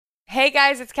Hey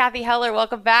guys, it's Kathy Heller.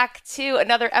 Welcome back to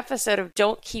another episode of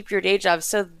Don't Keep Your Day Job.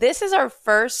 So, this is our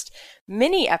first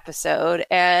mini episode,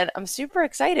 and I'm super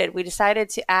excited. We decided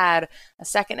to add a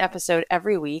second episode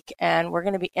every week, and we're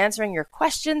going to be answering your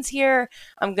questions here.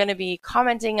 I'm going to be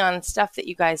commenting on stuff that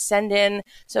you guys send in.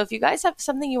 So, if you guys have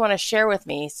something you want to share with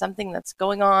me, something that's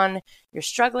going on, you're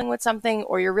struggling with something,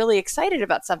 or you're really excited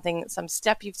about something, some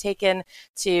step you've taken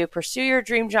to pursue your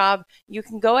dream job, you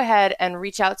can go ahead and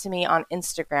reach out to me on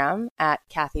Instagram at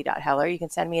Kathy.Heller. You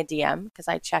can send me a DM because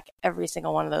I check every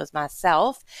single one of those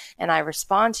myself and I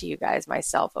respond to you guys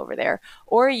myself over there.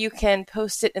 Or you can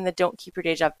post it in the Don't Keep Your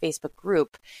Day Job Facebook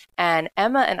group. And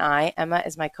Emma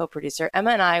is my co-producer,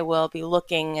 Emma and I will be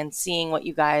looking and seeing what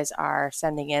you guys are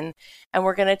sending in. And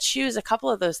we're going to choose a couple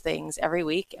of those things every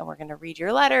week, and we're going to read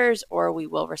your letters, or we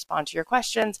will respond to your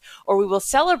questions, or we will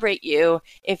celebrate you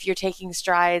if you're taking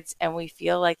strides and we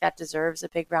feel like that deserves a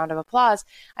big round of applause.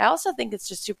 I also think it's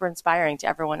just super inspiring to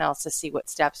everyone else to see what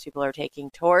steps people are taking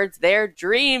towards their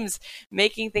dreams,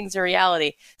 making things a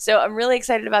reality. So I'm really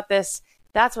excited about this.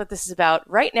 That's what this is about.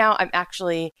 Right now, I'm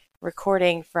actually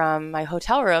recording from my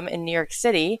hotel room in New York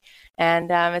City,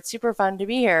 and it's super fun to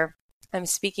be here. I'm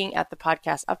speaking at the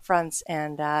podcast Upfronts,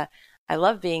 and I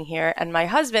love being here. And my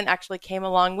husband actually came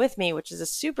along with me, which is a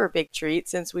super big treat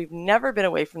since we've never been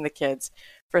away from the kids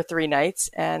for 3 nights.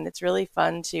 And it's really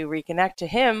fun to reconnect to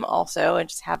him also and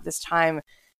just have this time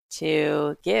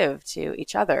to give to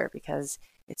each other, because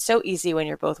it's so easy when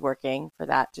you're both working for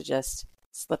that to just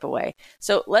slip away.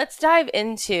 So let's dive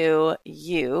into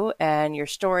you and your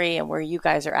story and where you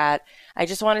guys are at. I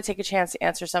just want to take a chance to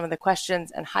answer some of the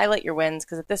questions and highlight your wins,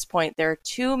 because at this point there are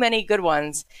too many good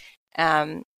ones.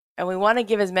 And we want to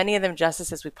give as many of them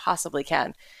justice as we possibly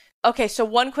can. Okay, so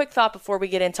one quick thought before we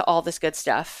get into all this good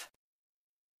stuff.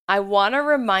 I want to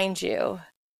remind you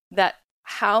that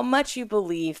how much you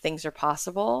believe things are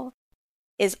possible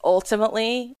is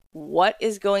ultimately what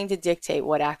is going to dictate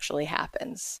what actually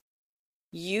happens.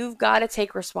 You've got to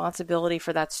take responsibility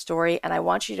for that story, and I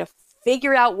want you to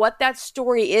figure out what that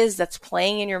story is that's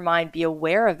playing in your mind. Be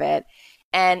aware of it,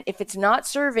 and if it's not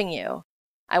serving you,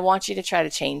 I want you to try to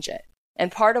change it.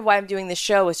 And part of why I'm doing this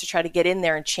show is to try to get in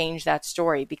there and change that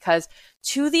story, because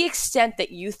to the extent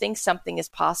that you think something is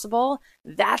possible,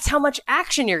 that's how much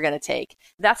action you're going to take.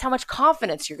 That's how much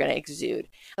confidence you're going to exude.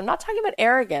 I'm not talking about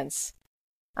arrogance.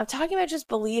 I'm talking about just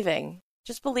believing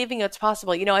it's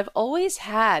possible. You know, I've always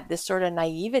had this sort of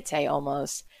naivete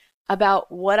almost about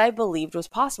what I believed was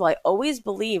possible. I always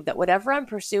believed that whatever I'm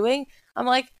pursuing, I'm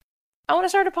like, I want to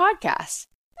start a podcast.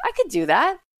 I could do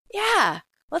that. Yeah.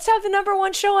 Let's have the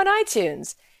 #1 show on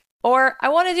iTunes. Or I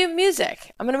want to do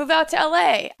music. I'm going to move out to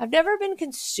LA. I've never been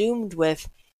consumed with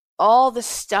all the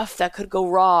stuff that could go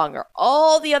wrong or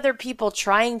all the other people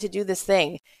trying to do this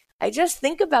thing. I just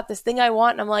think about this thing I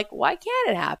want and I'm like, why can't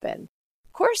it happen?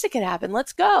 Of course it can happen.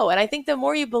 Let's go. And I think the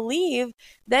more you believe,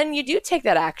 then you do take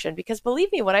that action. Because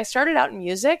believe me, when I started out in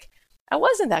music, I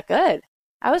wasn't that good.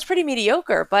 I was pretty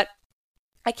mediocre, but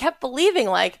I kept believing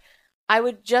like I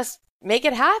would just make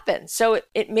it happen. So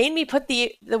it made me put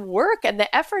the work and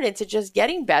the effort into just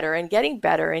getting better and getting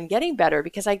better and getting better,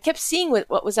 because I kept seeing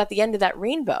what was at the end of that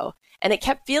rainbow, and it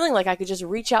kept feeling like I could just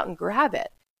reach out and grab it.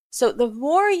 So the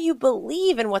more you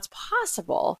believe in what's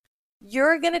possible,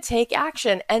 you're going to take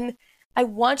action. And I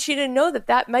want you to know that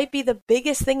that might be the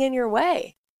biggest thing in your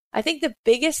way. I think the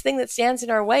biggest thing that stands in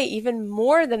our way, even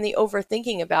more than the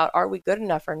overthinking about are we good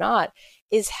enough or not,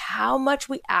 is how much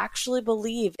we actually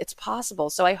believe it's possible.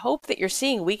 So I hope that you're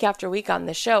seeing week after week on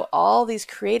the show all these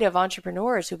creative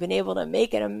entrepreneurs who've been able to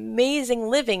make an amazing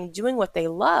living doing what they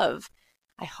love.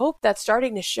 I hope that's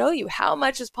starting to show you how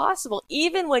much is possible,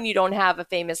 even when you don't have a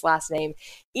famous last name,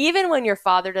 even when your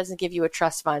father doesn't give you a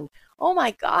trust fund. Oh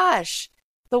my gosh,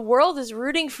 the world is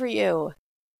rooting for you.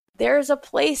 There's a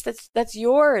place that's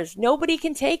yours. Nobody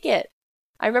can take it.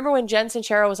 I remember when Jen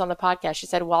Sincero was on the podcast, she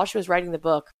said while she was writing the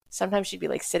book, sometimes she'd be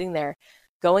like sitting there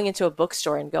going into a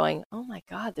bookstore and going, oh my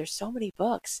God, there's so many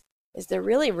books. Is there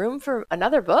really room for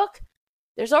another book?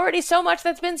 There's already so much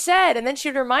that's been said. And then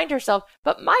she'd remind herself,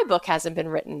 but my book hasn't been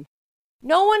written.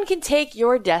 No one can take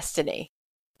your destiny.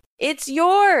 It's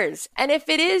yours. And if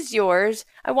it is yours,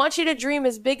 I want you to dream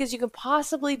as big as you can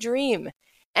possibly dream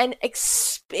and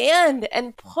expand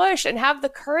and push and have the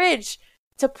courage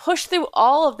to push through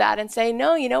all of that and say,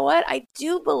 no, you know what? I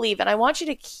do believe. And I want you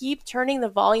to keep turning the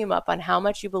volume up on how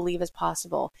much you believe is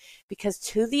possible, because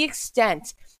to the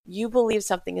extent you believe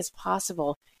something is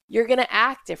possible, you're going to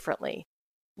act differently.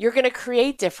 You're going to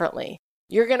create differently.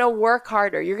 You're going to work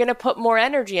harder. You're going to put more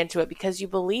energy into it because you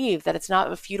believe that it's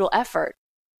not a futile effort.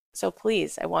 So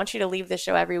please, I want you to leave this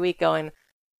show every week going,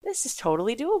 this is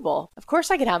totally doable. Of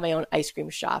course, I can have my own ice cream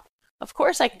shop. Of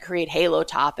course, I can create Halo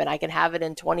Top and I can have it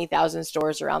in 20,000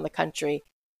 stores around the country.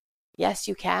 Yes,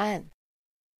 you can.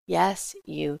 Yes,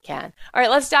 you can. All right,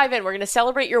 let's dive in. We're going to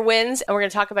celebrate your wins and we're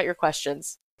going to talk about your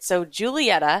questions. So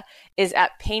Julietta is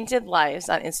at Painted Lives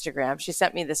on Instagram. She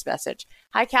sent me this message.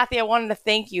 Hi, Kathy. I wanted to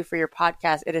thank you for your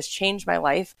podcast. It has changed my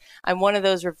life. I'm one of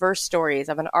those reverse stories.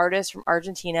 I'm an artist from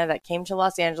Argentina that came to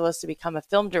Los Angeles to become a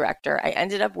film director. I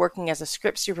ended up working as a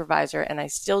script supervisor, and I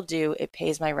still do. It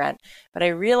pays my rent. But I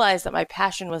realized that my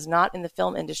passion was not in the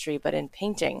film industry, but in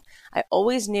painting. I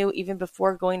always knew, even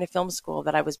before going to film school,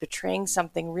 that I was betraying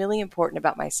something really important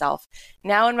about myself.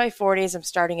 Now in my 40s, I'm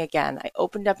starting again. I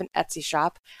opened up an Etsy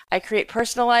shop. I create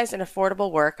personalized and affordable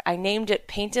work. I named it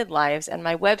Painted Lives, and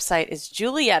my website is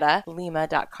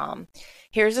juliettalima.com.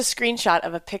 Here's a screenshot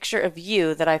of a picture of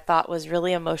you that I thought was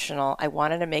really emotional. I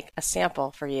wanted to make a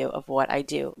sample for you of what I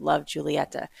do. Love,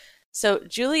 Julietta. So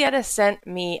Julietta sent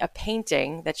me a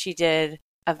painting that she did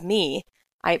of me.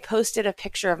 I posted a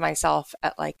picture of myself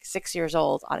at like 6 years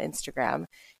old on Instagram,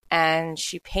 and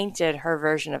she painted her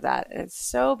version of that. And it's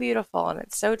so beautiful and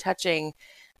it's so touching.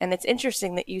 And it's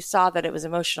interesting that you saw that it was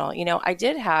emotional. You know, I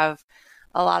did have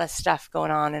a lot of stuff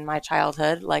going on in my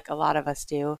childhood, like a lot of us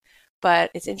do, but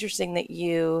it's interesting that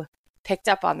you picked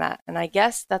up on that. And I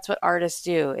guess that's what artists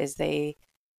do, is they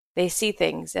see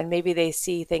things, and maybe they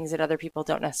see things that other people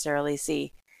don't necessarily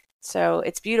see. So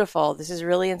it's beautiful. This is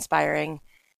really inspiring.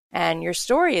 And your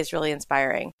story is really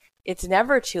inspiring. It's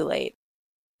never too late.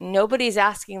 Nobody's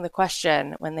asking the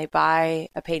question when they buy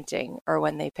a painting or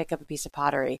when they pick up a piece of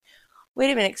pottery. Wait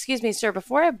a minute, excuse me, sir,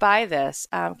 before I buy this,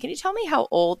 can you tell me how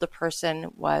old the person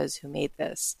was who made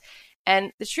this?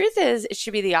 And the truth is, it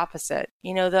should be the opposite.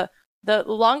 You know, the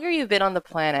longer you've been on the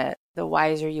planet, the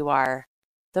wiser you are,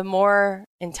 the more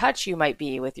in touch you might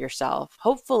be with yourself.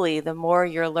 Hopefully, the more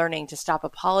you're learning to stop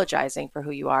apologizing for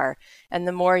who you are, and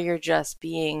the more you're just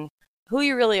being who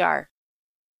you really are.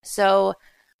 So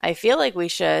I feel like we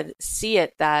should see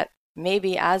it that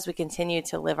maybe as we continue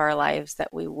to live our lives,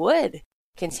 that we would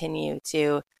continue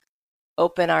to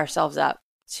open ourselves up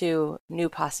to new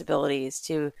possibilities,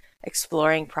 to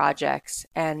exploring projects,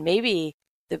 and maybe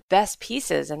the best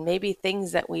pieces and maybe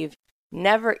things that we've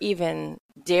never even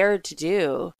dared to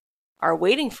do are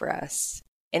waiting for us.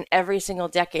 In every single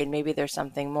decade, maybe there's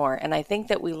something more. And I think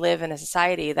that we live in a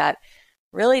society that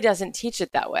really doesn't teach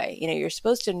it that way. You know, you're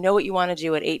supposed to know what you want to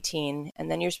do at 18,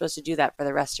 and then you're supposed to do that for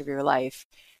the rest of your life.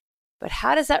 But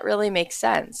how does that really make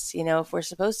sense? You know, if we're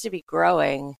supposed to be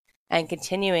growing and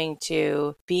continuing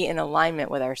to be in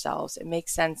alignment with ourselves, it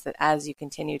makes sense that as you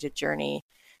continue to journey,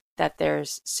 that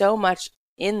there's so much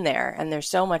in there and there's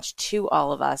so much to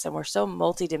all of us, and we're so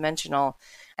multidimensional.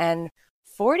 And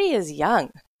 40 is young,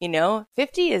 you know,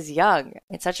 50 is young.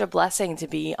 It's such a blessing to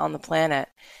be on the planet.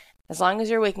 As long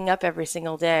as you're waking up every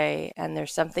single day and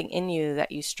there's something in you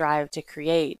that you strive to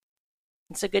create,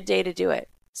 it's a good day to do it.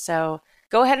 So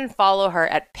go ahead and follow her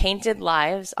at Painted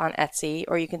Lives on Etsy,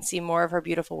 or you can see more of her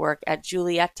beautiful work at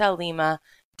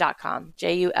juliettalima.com,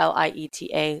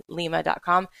 Julieta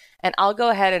Lima.com. And I'll go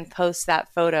ahead and post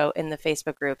that photo in the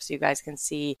Facebook group so you guys can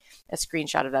see a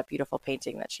screenshot of that beautiful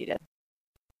painting that she did.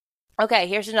 Okay,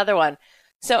 here's another one.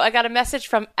 So I got a message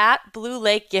from at Blue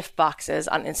Lake Gift Boxes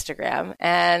on Instagram,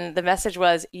 and the message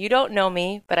was, "You don't know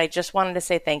me, but I just wanted to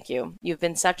say thank you. You've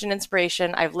been such an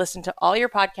inspiration. I've listened to all your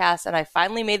podcasts, and I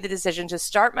finally made the decision to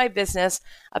start my business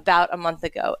about a month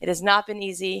ago. It has not been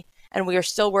easy, and we are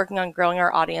still working on growing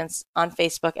our audience on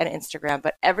Facebook and Instagram,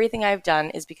 but everything I've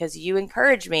done is because you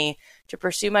encouraged me to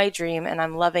pursue my dream, and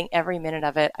I'm loving every minute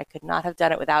of it. I could not have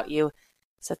done it without you.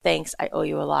 So thanks. I owe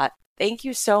you a lot." Thank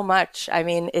you so much. I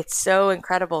mean, it's so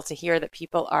incredible to hear that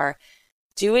people are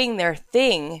doing their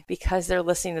thing because they're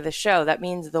listening to the show. That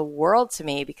means the world to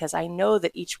me, because I know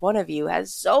that each one of you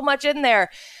has so much in there.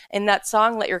 In that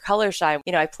song, Let Your Color Shine,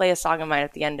 you know, I play a song of mine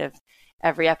at the end of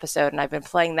every episode, and I've been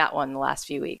playing that one the last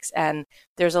few weeks. And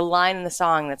there's a line in the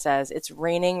song that says, "It's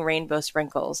raining rainbow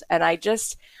sprinkles." And I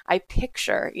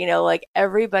picture, you know, like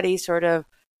everybody sort of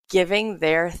giving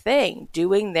their thing,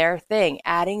 doing their thing,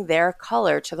 adding their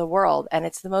color to the world. And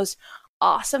it's the most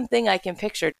awesome thing I can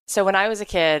picture. So when I was a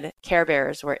kid, Care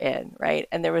Bears were in, right?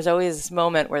 And there was always this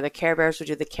moment where the Care Bears would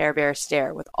do the Care Bear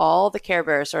stare with all the Care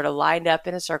Bears sort of lined up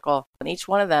in a circle. And each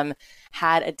one of them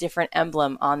had a different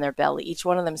emblem on their belly. Each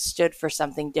one of them stood for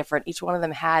something different. Each one of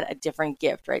them had a different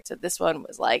gift, right? So this one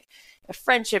was like a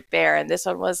friendship bear, and this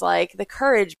one was like the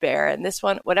courage bear, and this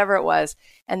one, whatever it was.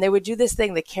 And they would do this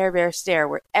thing, the Care Bear stare,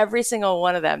 where every single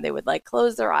one of them, they would like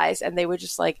close their eyes and they would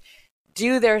just like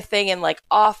do their thing and like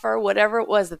offer whatever it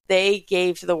was that they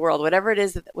gave to the world, whatever it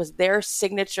is that was their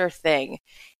signature thing.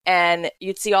 And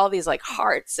you'd see all these like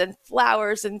hearts and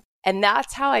flowers, and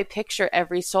that's how I picture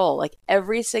every soul. Like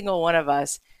every single one of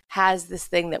us has this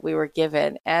thing that we were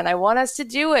given. And I want us to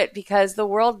do it because the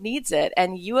world needs it.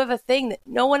 And you have a thing that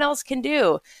no one else can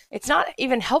do. It's not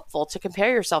even helpful to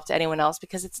compare yourself to anyone else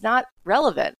because it's not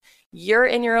relevant. You're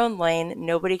in your own lane.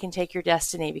 Nobody can take your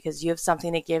destiny because you have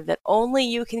something to give that only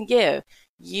you can give.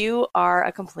 You are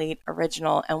a complete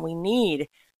original, and we need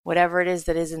whatever it is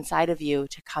that is inside of you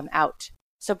to come out.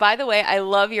 So by the way, I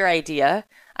love your idea.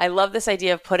 I love this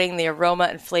idea of putting the aroma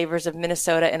and flavors of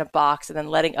Minnesota in a box and then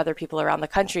letting other people around the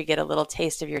country get a little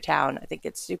taste of your town. I think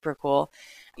it's super cool.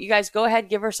 You guys go ahead,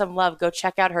 give her some love. Go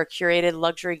check out her curated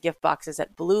luxury gift boxes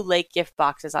at Blue Lake Gift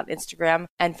Boxes on Instagram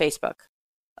and Facebook.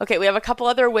 Okay, we have a couple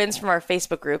other wins from our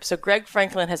Facebook group. So Greg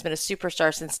Franklin has been a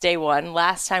superstar since day one.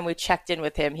 Last time we checked in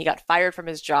with him, he got fired from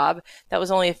his job. That was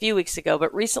only a few weeks ago,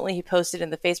 but recently he posted in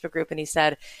the Facebook group and he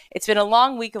said, "It's been a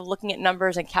long week of looking at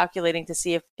numbers and calculating to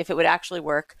see if it would actually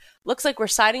work. Looks like we're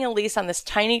signing a lease on this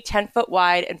tiny 10-foot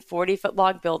wide and 40-foot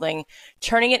long building,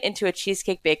 turning it into a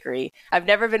cheesecake bakery. I've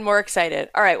never been more excited.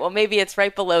 All right, well, maybe it's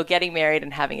right below getting married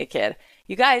and having a kid."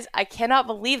 You guys, I cannot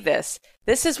believe this.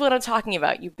 This is what I'm talking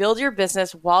about. You build your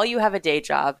business while you have a day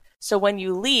job. So when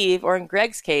you leave, or in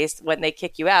Greg's case, when they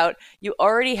kick you out, you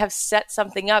already have set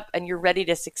something up and you're ready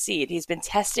to succeed. He's been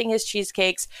testing his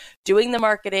cheesecakes, doing the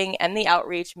marketing and the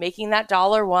outreach, making that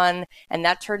 $1, and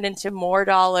that turned into more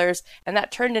dollars, and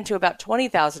that turned into about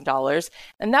 $20,000.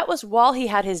 And that was while he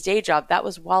had his day job. That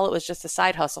was while it was just a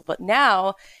side hustle. But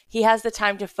now he has the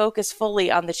time to focus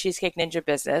fully on the Cheesecake Ninja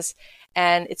business,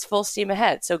 and it's full steam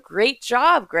ahead. So great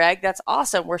job, Greg. That's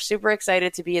awesome. We're super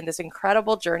excited to be in this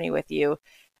incredible journey with you.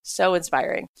 So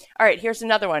inspiring. All right, here's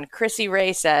another one. Chrissy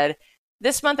Ray said,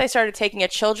 "This month I started taking a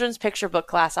children's picture book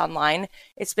class online.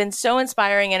 It's been so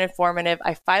inspiring and informative.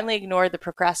 I finally ignored the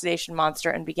procrastination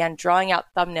monster and began drawing out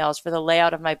thumbnails for the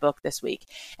layout of my book this week.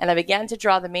 And I began to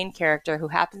draw the main character, who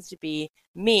happens to be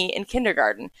me in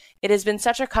kindergarten. It has been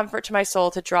such a comfort to my soul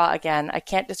to draw again. I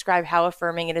can't describe how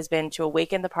affirming it has been to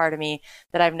awaken the part of me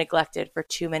that I've neglected for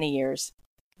too many years."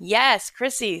 Yes,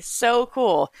 Chrissy, so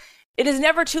cool. It is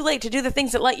never too late to do the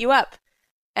things that light you up.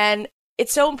 And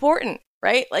it's so important,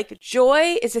 right? Like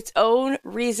joy is its own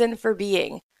reason for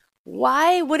being.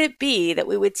 Why would it be that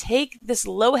we would take this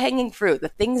low-hanging fruit, the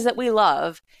things that we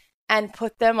love, and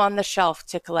put them on the shelf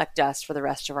to collect dust for the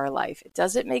rest of our life? It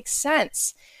doesn't make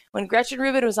sense. When Gretchen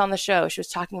Rubin was on the show, she was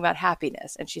talking about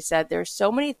happiness. And she said, there's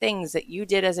so many things that you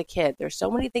did as a kid. There's so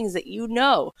many things that you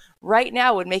know right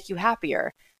now would make you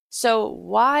happier. So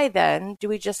why then do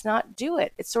we just not do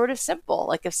it? It's sort of simple.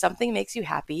 Like if something makes you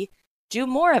happy, do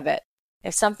more of it.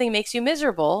 If something makes you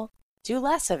miserable, do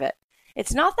less of it.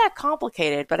 It's not that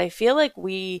complicated, but I feel like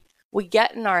we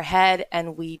get in our head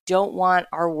and we don't want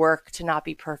our work to not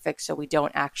be perfect, so we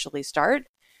don't actually start.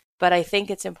 But I think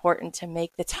it's important to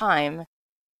make the time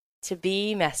to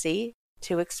be messy,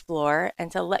 to explore,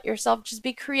 and to let yourself just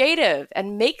be creative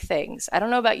and make things. I don't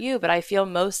know about you, but I feel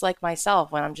most like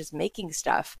myself when I'm just making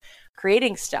stuff,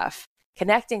 creating stuff,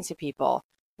 connecting to people,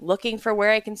 looking for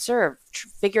where I can serve,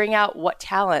 figuring out what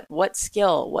talent, what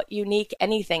skill, what unique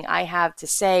anything I have to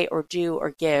say or do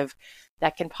or give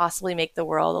that can possibly make the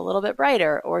world a little bit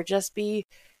brighter or just be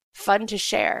fun to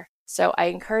share. So I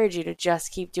encourage you to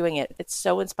just keep doing it. It's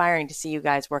so inspiring to see you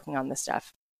guys working on this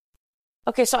stuff.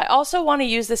 Okay, so I also want to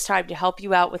use this time to help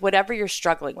you out with whatever you're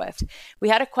struggling with. We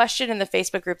had a question in the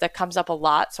Facebook group that comes up a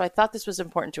lot, so I thought this was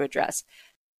important to address.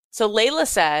 So Layla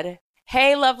said,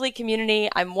 "Hey, lovely community.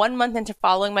 I'm 1 month into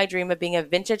following my dream of being a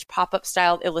vintage pop-up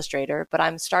styled illustrator, but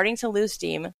I'm starting to lose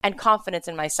steam and confidence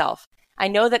in myself. I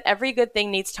know that every good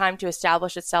thing needs time to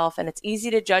establish itself, and it's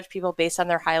easy to judge people based on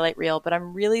their highlight reel, but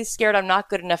I'm really scared I'm not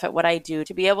good enough at what I do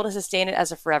to be able to sustain it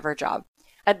as a forever job.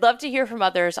 I'd love to hear from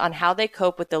others on how they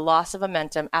cope with the loss of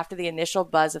momentum after the initial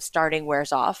buzz of starting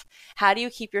wears off. How do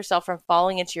you keep yourself from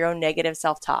falling into your own negative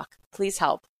self-talk? Please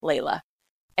help, Layla."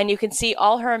 And you can see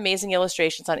all her amazing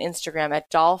illustrations on Instagram at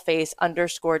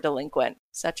dollface_delinquent.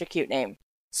 Such a cute name.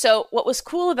 So what was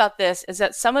cool about this is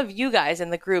that some of you guys in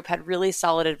the group had really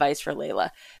solid advice for Layla.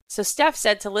 So Steph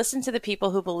said to listen to the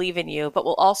people who believe in you, but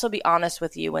will also be honest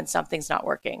with you when something's not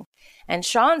working. And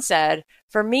Sean said,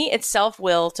 "For me, it's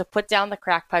self-will to put down the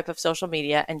crack pipe of social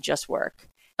media and just work."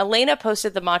 Elena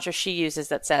posted the mantra she uses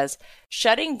that says,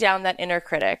 "Shutting down that inner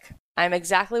critic. I'm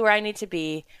exactly where I need to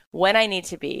be, when I need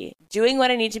to be, doing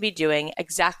what I need to be doing,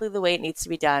 exactly the way it needs to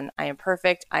be done. I am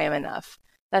perfect. I am enough."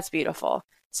 That's beautiful.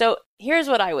 So here's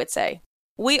what I would say.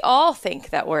 We all think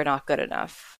that we're not good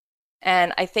enough.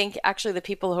 And I think actually the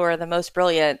people who are the most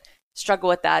brilliant struggle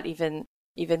with that even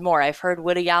more. I've heard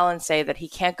Woody Allen say that he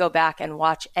can't go back and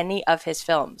watch any of his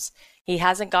films. He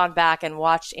hasn't gone back and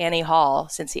watched Annie Hall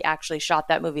since he actually shot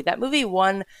that movie. That movie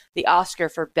won the Oscar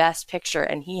for Best Picture,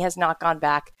 and he has not gone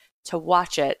back to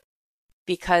watch it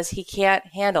because he can't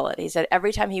handle it. He said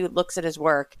every time he looks at his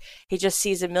work, he just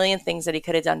sees a million things that he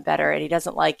could have done better, and he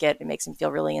doesn't like it. It makes him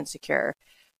feel really insecure.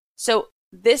 So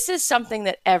this is something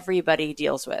that everybody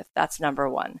deals with. That's number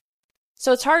one.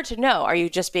 So it's hard to know, are you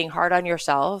just being hard on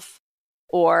yourself,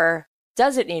 or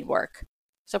does it need work?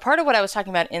 So part of what I was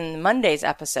talking about in Monday's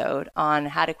episode on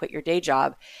how to quit your day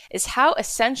job is how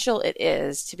essential it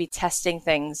is to be testing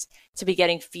things, to be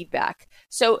getting feedback.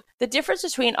 So the difference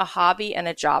between a hobby and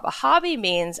a job, a hobby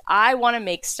means I want to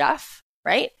make stuff,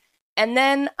 right? And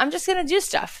then I'm just going to do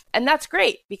stuff. And that's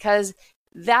great because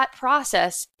that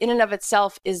process in and of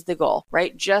itself is the goal,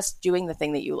 right? Just doing the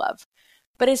thing that you love.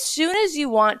 But as soon as you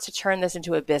want to turn this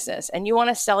into a business and you want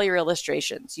to sell your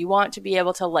illustrations, you want to be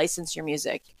able to license your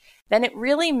music, then it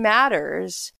really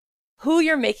matters who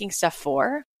you're making stuff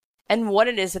for and what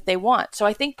it is that they want. So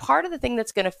I think part of the thing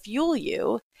that's going to fuel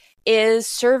you is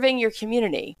serving your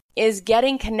community, is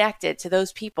getting connected to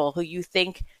those people who you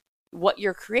think what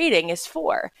you're creating is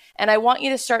for. And I want you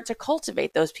to start to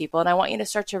cultivate those people, and I want you to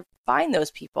start to find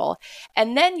those people.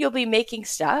 And then you'll be making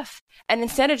stuff. And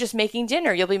instead of just making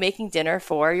dinner, you'll be making dinner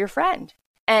for your friend.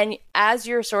 And as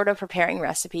you're sort of preparing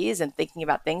recipes and thinking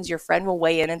about things, your friend will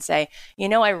weigh in and say,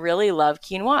 I really love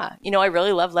quinoa. I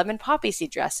really love lemon poppy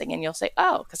seed dressing. And you'll say,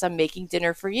 oh, because I'm making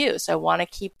dinner for you. So I want to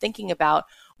keep thinking about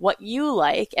what you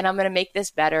like, and I'm going to make this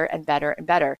better and better and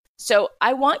better. So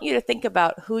I want you to think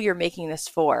about who you're making this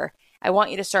for. I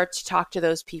want you to start to talk to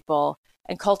those people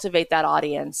and cultivate that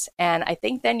audience. And I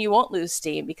think then you won't lose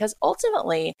steam, because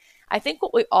ultimately, I think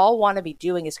what we all want to be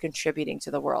doing is contributing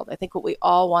to the world. I think what we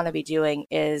all want to be doing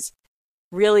is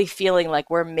really feeling like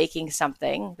we're making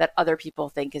something that other people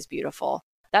think is beautiful.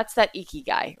 That's that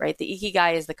ikigai, right? The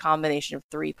ikigai is the combination of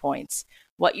 3 points: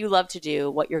 what you love to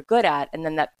do, what you're good at, and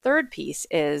then that third piece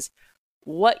is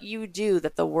what you do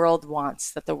that the world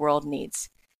wants, that the world needs.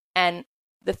 And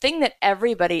the thing that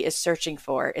everybody is searching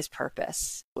for is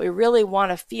purpose. What we really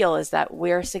want to feel is that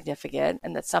we're significant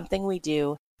and that something we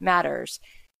do matters.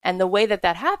 And the way that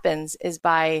that happens is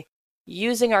by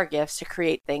using our gifts to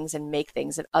create things and make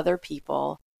things that other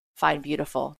people find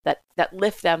beautiful, that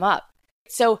lift them up.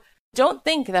 So don't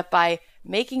think that by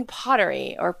making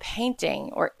pottery or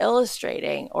painting or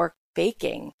illustrating or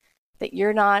baking, that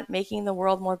you're not making the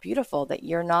world more beautiful, that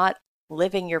you're not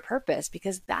living your purpose,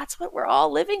 because that's what we're all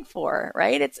living for,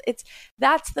 right?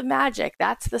 That's the magic.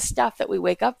 That's the stuff that we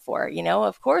wake up for.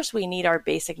 Of course we need our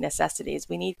basic necessities.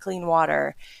 We need clean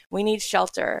water. We need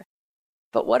shelter.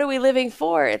 But what are we living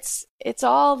for? It's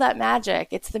all that magic.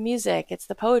 It's the music. It's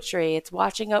the poetry. It's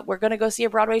we're going to go see a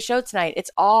Broadway show tonight.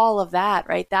 It's all of that,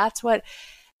 right? That's what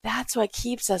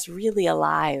keeps us really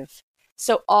alive.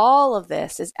 So all of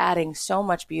this is adding so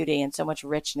much beauty and so much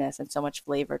richness and so much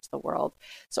flavor to the world.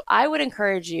 So I would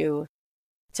encourage you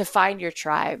to find your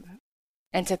tribe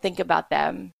and to think about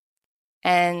them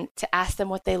and to ask them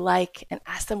what they like and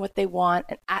ask them what they want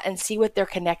and see what they're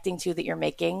connecting to that you're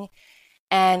making,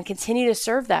 and continue to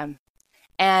serve them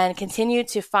and continue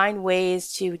to find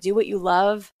ways to do what you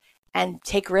love and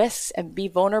take risks and be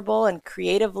vulnerable and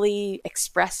creatively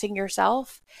expressing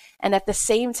yourself. And at the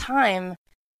same time,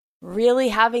 really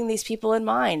having these people in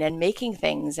mind and making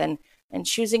things and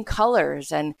choosing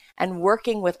colors and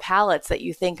working with palettes that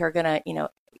you think are going to,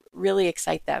 really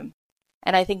excite them.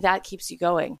 And I think that keeps you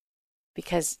going,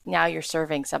 because now you're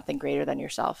serving something greater than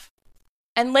yourself.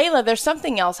 And Layla, there's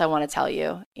something else I want to tell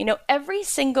you. Every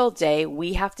single day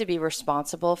we have to be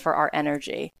responsible for our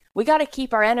energy. We got to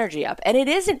keep our energy up. And it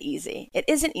isn't easy.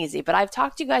 But I've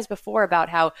talked to you guys before about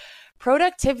how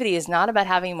productivity is not about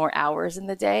having more hours in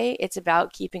the day. It's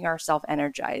about keeping ourselves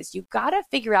energized. You got to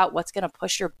figure out what's going to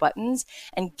push your buttons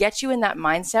and get you in that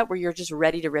mindset where you're just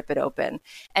ready to rip it open.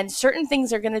 And certain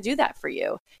things are going to do that for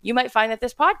you. You might find that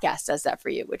this podcast does that for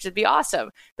you, which would be awesome.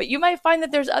 But you might find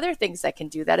that there's other things that can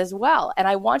do that as well. And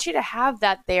I want you to have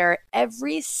that there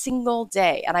every single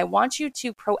day. And I want you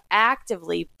to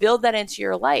proactively build that into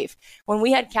your life. When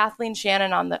we had Kathleen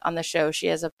Shannon on the show, she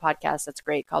has a podcast that's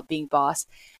great called Being Boss.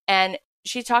 And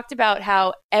she talked about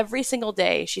how every single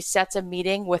day she sets a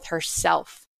meeting with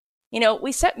herself.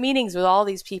 We set meetings with all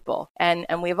these people and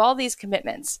we have all these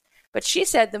commitments. But she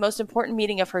said the most important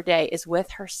meeting of her day is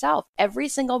with herself. Every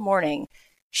single morning,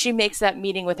 she makes that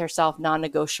meeting with herself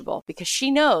non-negotiable because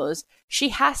she knows she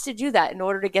has to do that in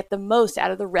order to get the most out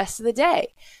of the rest of the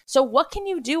day. So what can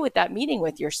you do with that meeting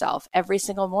with yourself every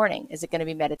single morning? Is it going to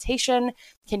be meditation?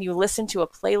 Can you listen to a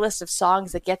playlist of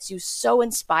songs that gets you so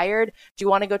inspired? Do you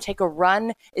want to go take a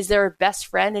run? Is there a best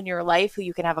friend in your life who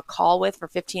you can have a call with for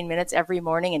 15 minutes every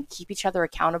morning and keep each other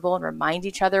accountable and remind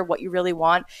each other what you really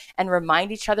want and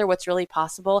remind each other what's really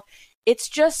possible? It's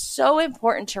just so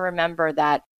important to remember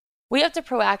that we have to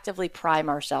proactively prime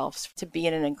ourselves to be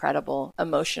in an incredible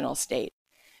emotional state,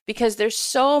 because there's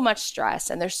so much stress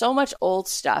and there's so much old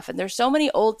stuff and there's so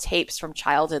many old tapes from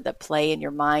childhood that play in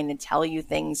your mind and tell you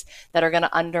things that are going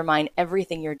to undermine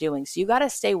everything you're doing. So you got to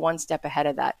stay one step ahead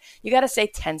of that. You got to stay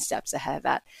 10 steps ahead of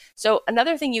that. So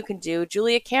another thing you can do,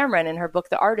 Julia Cameron in her book,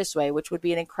 The Artist's Way, which would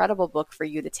be an incredible book for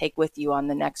you to take with you on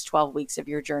the next 12 weeks of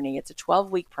your journey. It's a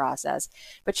 12-week process,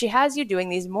 but she has you doing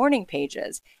these morning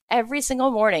pages. Every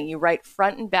single morning, you write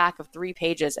front and back of 3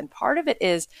 pages. And part of it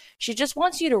is she just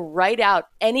wants you to write out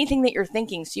anything that you're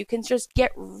thinking so you can just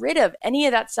get rid of any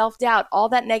of that self-doubt, all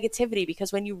that negativity.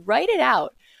 Because when you write it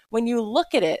out, when you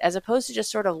look at it, as opposed to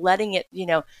just sort of letting it,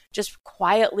 just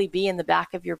quietly be in the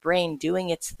back of your brain doing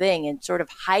its thing and sort of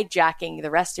hijacking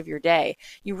the rest of your day,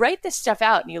 you write this stuff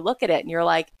out and you look at it and you're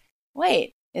like,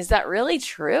 wait, is that really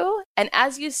true? And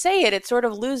as you say it, it sort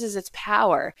of loses its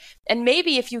power. And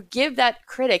maybe if you give that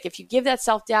critic, if you give that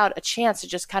self-doubt a chance to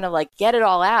just kind of like get it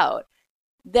all out,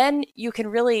 then you can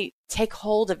really take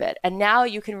hold of it. And now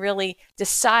you can really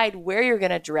decide where you're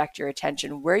going to direct your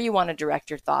attention, where you want to direct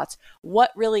your thoughts,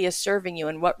 what really is serving you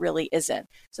and what really isn't.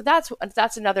 So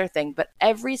that's another thing. But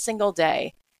every single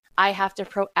day, I have to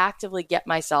proactively get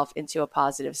myself into a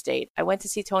positive state. I went to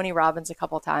see Tony Robbins a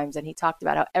couple of times, and he talked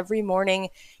about how every morning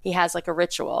he has like a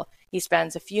ritual. He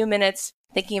spends a few minutes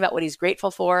thinking about what he's grateful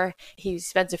for. He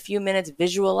spends a few minutes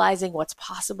visualizing what's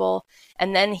possible.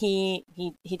 And then he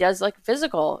does like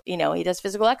physical, he does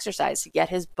physical exercise to get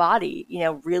his body,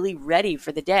 really ready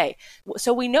for the day.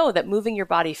 So we know that moving your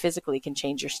body physically can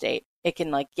change your state. It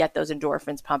can like get those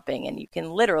endorphins pumping and you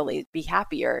can literally be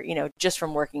happier, just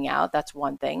from working out. That's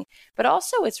one thing. But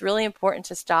also it's really important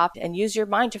to stop and use your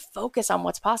mind to focus on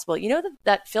what's possible.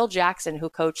 That Phil Jackson, who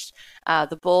coached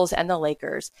the Bulls and the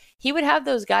Lakers, he would have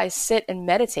those guys sit and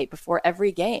meditate before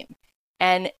every game.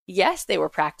 And yes, they were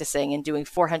practicing and doing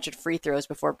 400 free throws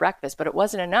before breakfast, but it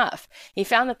wasn't enough. He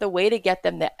found that the way to get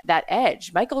them that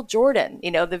edge, Michael Jordan,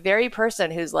 the very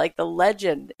person who's like the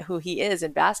legend who he is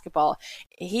in basketball,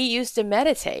 he used to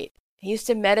meditate. He used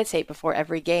to meditate before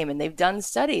every game. And they've done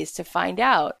studies to find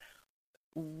out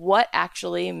what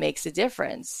actually makes a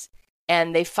difference.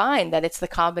 And they find that it's the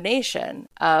combination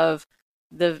of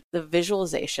the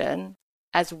visualization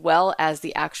as well as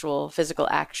the actual physical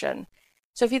action.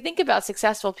 So if you think about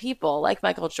successful people like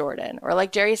Michael Jordan or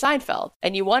like Jerry Seinfeld,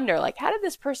 and you wonder, like, how did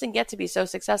this person get to be so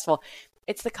successful?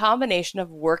 It's the combination of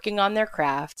working on their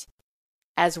craft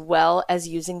as well as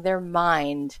using their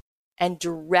mind and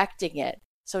directing it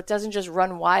so it doesn't just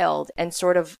run wild and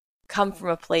sort of come from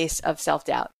a place of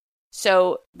self-doubt.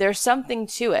 So there's something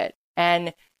to it.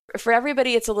 And for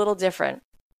everybody, it's a little different.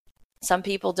 Some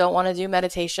people don't want to do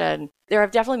meditation. There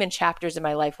have definitely been chapters in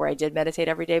my life where I did meditate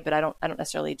every day, but I don't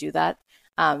necessarily do that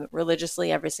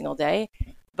religiously every single day.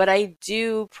 But I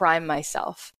do prime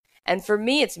myself. And for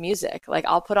me, it's music. Like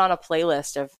I'll put on a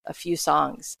playlist of a few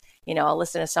songs. I'll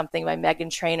listen to something by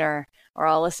Meghan Trainor, or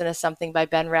I'll listen to something by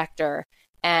Ben Rector.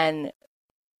 And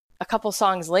a couple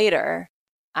songs later,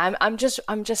 I'm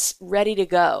just ready to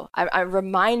go. I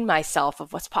remind myself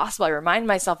of what's possible. I remind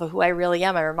myself of who I really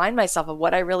am. I remind myself of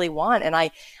what I really want. And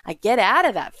I get out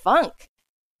of that funk.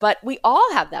 But we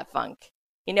all have that funk.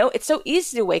 It's so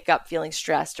easy to wake up feeling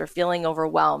stressed or feeling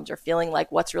overwhelmed or feeling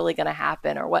like what's really going to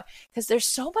happen or what, because there's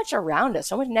so much around us,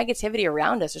 so much negativity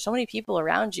around us. There's so many people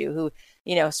around you who,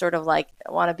 sort of like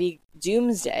want to be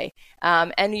doomsday.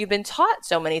 And you've been taught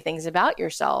so many things about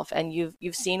yourself and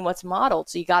you've seen what's modeled.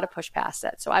 So you got to push past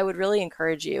that. So I would really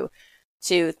encourage you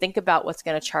to think about what's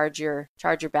going to charge your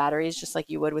batteries, just like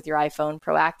you would with your iPhone.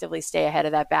 Proactively stay ahead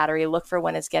of that battery. Look for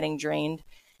when it's getting drained.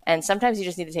 And sometimes you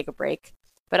just need to take a break.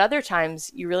 But other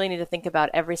times you really need to think about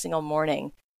every single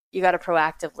morning. You got to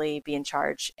proactively be in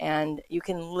charge, and you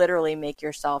can literally make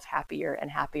yourself happier and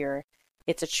happier.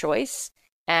 It's a choice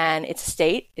and it's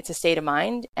a state of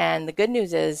mind. And the good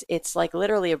news is it's like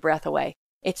literally a breath away.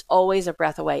 It's always a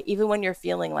breath away. Even when you're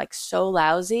feeling like so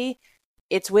lousy,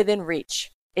 it's within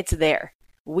reach. It's there.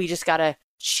 We just got to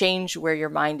change where your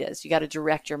mind is. You got to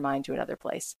direct your mind to another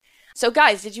place. So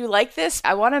guys, did you like this?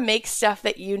 I want to make stuff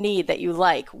that you need, that you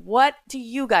like. What do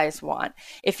you guys want?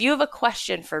 If you have a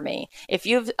question for me, if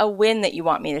you have a win that you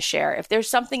want me to share, if there's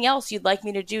something else you'd like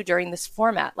me to do during this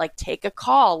format, like take a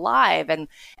call live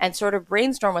and sort of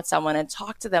brainstorm with someone and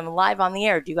talk to them live on the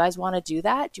air. Do you guys want to do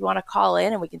that? Do you want to call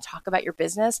in and we can talk about your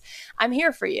business? I'm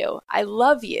here for you. I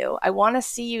love you. I want to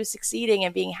see you succeeding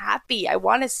and being happy. I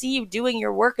want to see you doing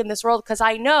your work in this world because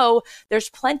I know there's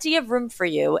plenty of room for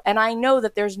you. And I know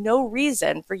that there's no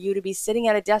reason for you to be sitting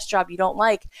at a desk job you don't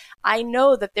like. I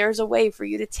know that there's a way for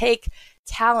you to take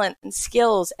talent and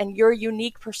skills and your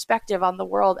unique perspective on the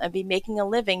world and be making a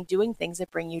living doing things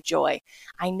that bring you joy.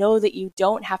 I know that you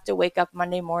don't have to wake up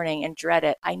Monday morning and dread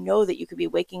it. I know that you could be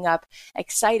waking up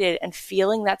excited and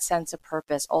feeling that sense of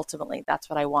purpose. Ultimately, that's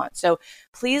what I want. So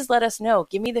please let us know.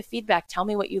 Give me the feedback. Tell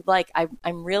me what you'd like.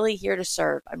 I'm really here to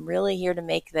serve. I'm really here to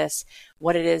make this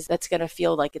what it is that's going to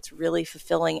feel like it's really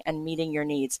fulfilling and meeting your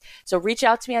needs. So reach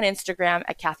out to me on Instagram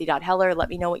at Kathy.Heller. Let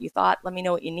me know what you thought. Let me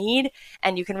know what you need.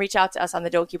 And you can reach out to us on the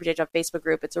Don't Keep Your Day Job Facebook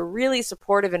group. It's a really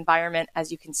supportive environment,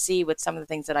 as you can see with some of the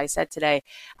things that I said today.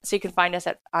 So you can find us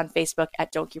on Facebook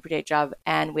at Don't Keep Your Day Job.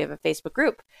 And we have a Facebook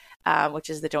group, which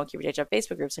is the Don't Keep Your Day Job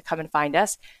Facebook group. So come and find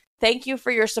us. Thank you for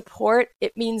your support.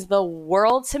 It means the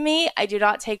world to me. I do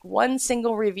not take one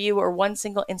single review or one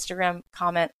single Instagram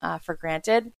comment for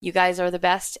granted. You guys are the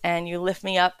best and you lift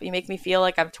me up. You make me feel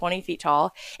like I'm 20 feet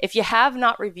tall. If you have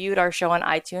not reviewed our show on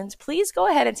iTunes, please go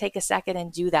ahead and take a second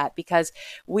and do that because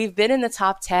we've been in the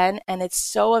top 10 and it's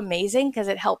so amazing because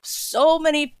it helps so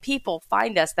many people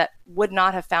find us that would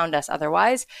not have found us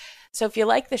otherwise. So if you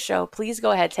like the show, please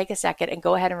go ahead, take a second and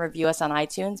go ahead and review us on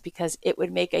iTunes because it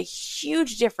would make a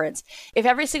huge difference. If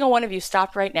every single one of you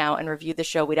stopped right now and reviewed the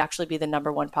show, we'd actually be the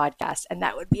 #1 podcast. And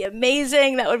that would be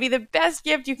amazing. That would be the best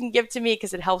gift you can give to me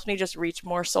because it helps me just reach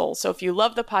more souls. So if you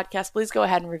love the podcast, please go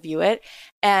ahead and review it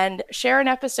and share an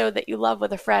episode that you love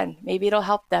with a friend. Maybe it'll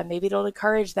help them. Maybe it'll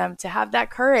encourage them to have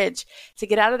that courage to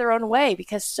get out of their own way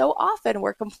because so often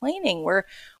we're complaining.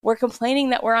 We're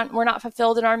complaining that we're not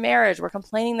fulfilled in our marriage. We're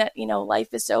complaining that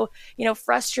life is so,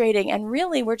 frustrating. And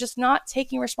really, we're just not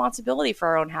taking responsibility for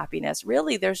our own happiness.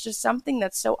 Really, there's just something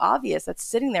that's so obvious that's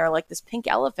sitting there like this pink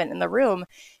elephant in the room.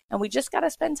 And we just got to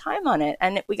spend time on it.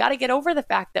 And we got to get over the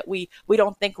fact that we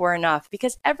don't think we're enough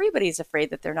because everybody's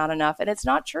afraid that they're not enough. And it's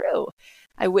not true.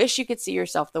 I wish you could see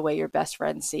yourself the way your best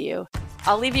friends see you.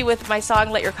 I'll leave you with my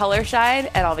song, Let Your Color Shine.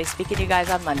 And I'll be speaking to you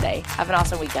guys on Monday. Have an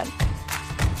awesome weekend.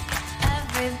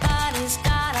 Everybody's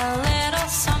got a little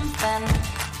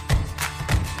something.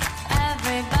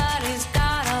 Everybody's